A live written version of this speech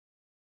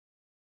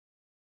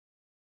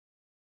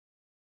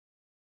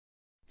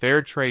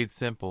Fair trade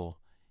simple,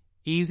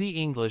 easy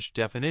English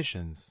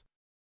definitions.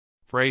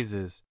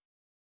 Phrases.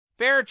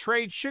 Fair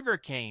trade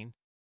sugarcane.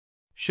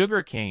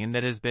 Sugarcane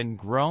that has been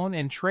grown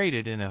and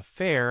traded in a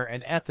fair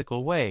and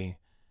ethical way,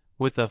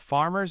 with the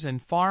farmers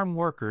and farm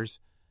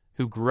workers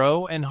who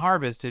grow and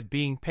harvest it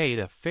being paid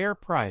a fair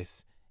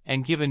price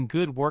and given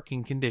good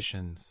working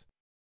conditions.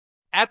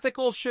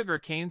 Ethical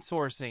sugarcane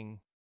sourcing.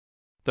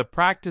 The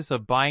practice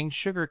of buying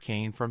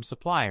sugarcane from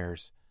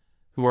suppliers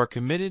who are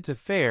committed to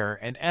fair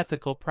and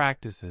ethical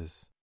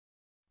practices.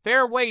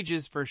 Fair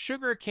wages for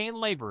sugarcane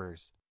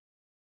laborers.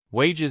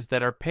 Wages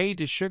that are paid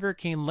to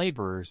sugarcane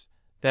laborers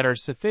that are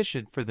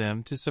sufficient for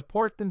them to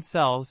support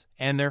themselves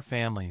and their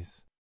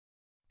families.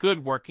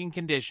 Good working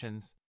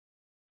conditions.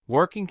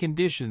 Working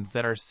conditions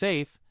that are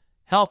safe,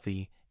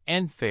 healthy,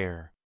 and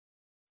fair.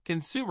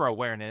 Consumer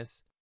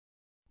awareness.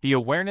 The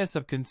awareness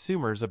of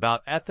consumers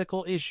about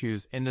ethical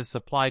issues in the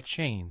supply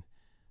chain,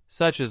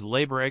 such as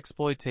labor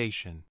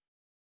exploitation.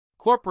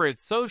 Corporate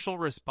social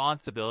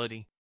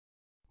responsibility.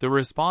 The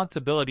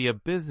responsibility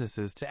of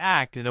businesses to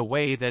act in a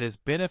way that is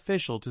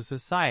beneficial to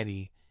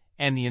society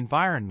and the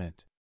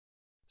environment.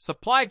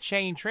 Supply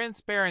chain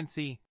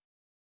transparency.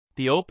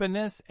 The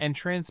openness and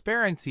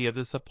transparency of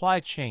the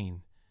supply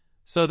chain,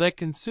 so that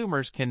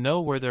consumers can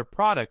know where their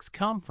products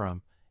come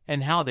from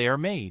and how they are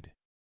made.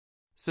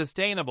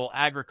 Sustainable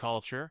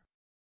agriculture.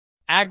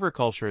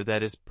 Agriculture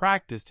that is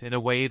practiced in a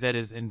way that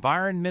is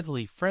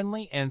environmentally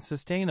friendly and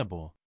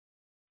sustainable.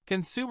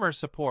 Consumer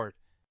support.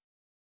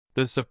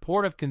 The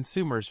support of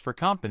consumers for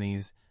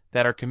companies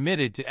that are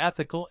committed to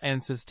ethical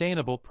and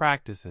sustainable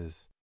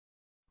practices.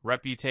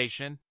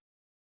 Reputation.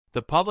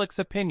 The public's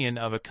opinion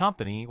of a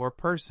company or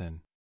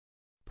person.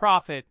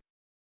 Profit.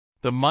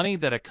 The money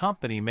that a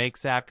company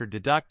makes after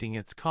deducting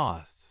its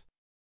costs.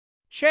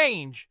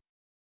 Change.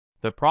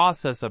 The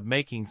process of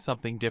making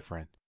something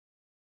different.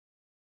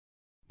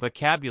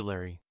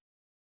 Vocabulary.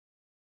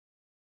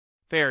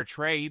 Fair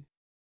trade.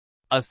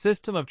 A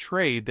system of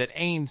trade that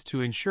aims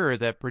to ensure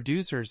that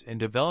producers in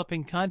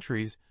developing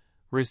countries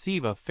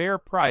receive a fair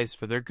price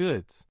for their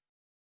goods.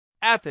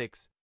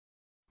 Ethics.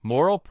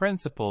 Moral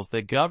principles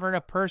that govern a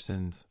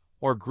person's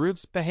or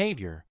group's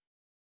behavior.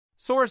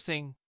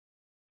 Sourcing.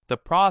 The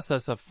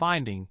process of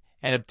finding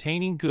and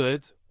obtaining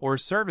goods or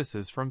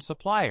services from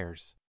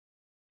suppliers.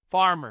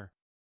 Farmer.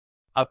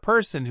 A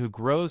person who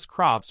grows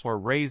crops or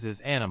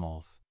raises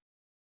animals.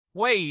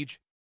 Wage.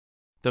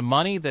 The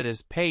money that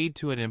is paid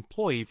to an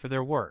employee for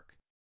their work.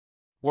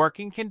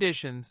 Working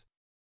conditions.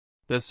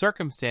 The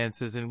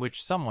circumstances in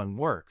which someone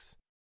works.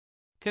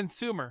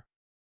 Consumer.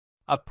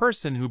 A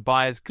person who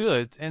buys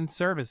goods and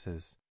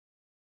services.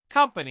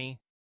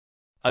 Company.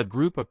 A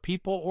group of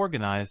people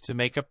organized to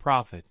make a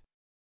profit.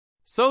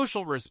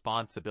 Social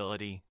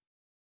responsibility.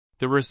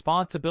 The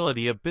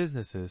responsibility of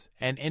businesses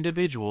and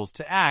individuals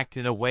to act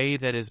in a way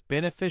that is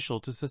beneficial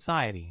to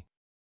society.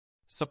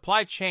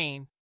 Supply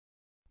chain.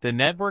 The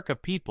network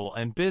of people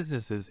and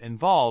businesses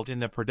involved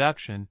in the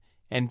production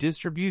and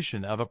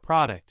distribution of a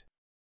product.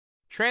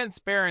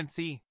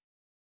 Transparency.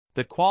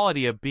 The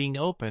quality of being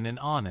open and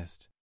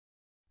honest.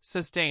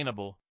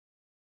 Sustainable.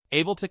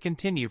 Able to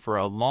continue for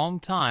a long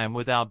time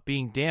without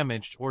being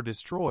damaged or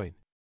destroyed.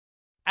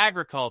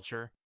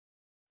 Agriculture.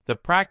 The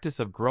practice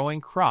of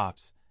growing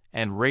crops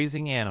and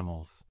raising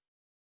animals.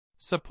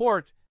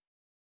 Support.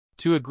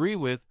 To agree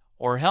with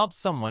or help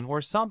someone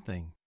or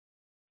something.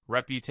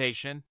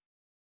 Reputation.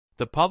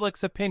 The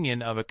public's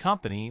opinion of a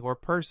company or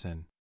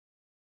person.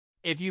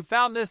 If you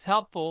found this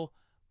helpful,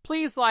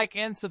 please like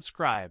and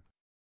subscribe.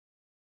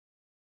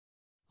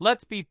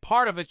 Let's be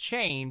part of a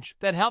change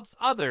that helps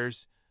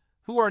others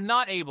who are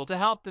not able to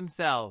help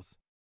themselves.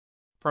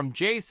 From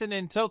Jason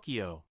in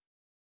Tokyo.